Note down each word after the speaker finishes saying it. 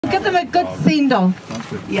give them a good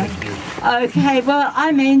send-off. Yeah. Okay, well,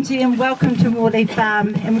 I'm Angie and welcome to Morley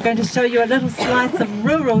Farm, and we're going to show you a little slice of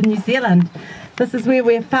rural New Zealand. This is where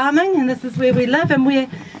we're farming and this is where we live, and we're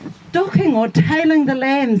docking or tailing the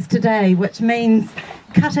lambs today, which means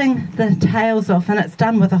cutting the tails off, and it's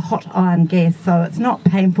done with a hot iron gas, so it's not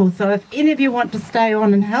painful. So if any of you want to stay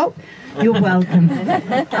on and help, you're welcome.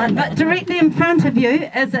 But directly in front of you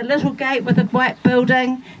is a little gate with a white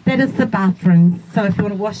building. That is the bathrooms. So if you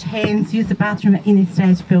want to wash hands, use the bathroom at any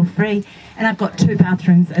stage, feel free. And I've got 2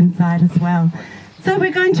 bathrooms inside as well. So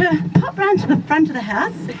we're going to pop round to the front of the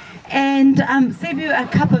house and serve you a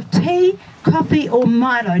cup of tea, coffee or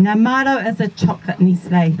Milo. Now Milo is a chocolate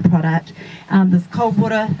Nestle product. There's cold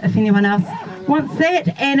water if anyone else wants that,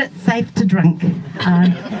 and it's safe to drink.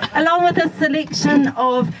 Along with a selection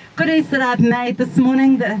of goodies that I've made this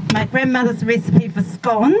morning, my grandmother's recipe for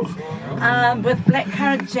scones with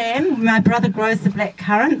blackcurrant jam. My brother grows the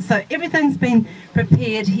blackcurrant, so everything's been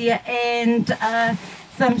prepared here, and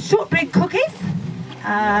some shortbread cookies.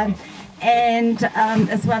 And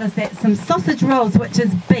as well as that, some sausage rolls, which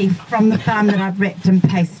is beef from the farm that I've wrapped in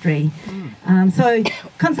pastry. So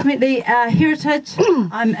consequently, heritage,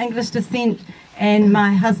 I'm English descent, and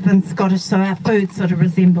my husband's Scottish, so our food sort of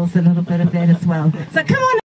resembles a little bit of that as well. So come on.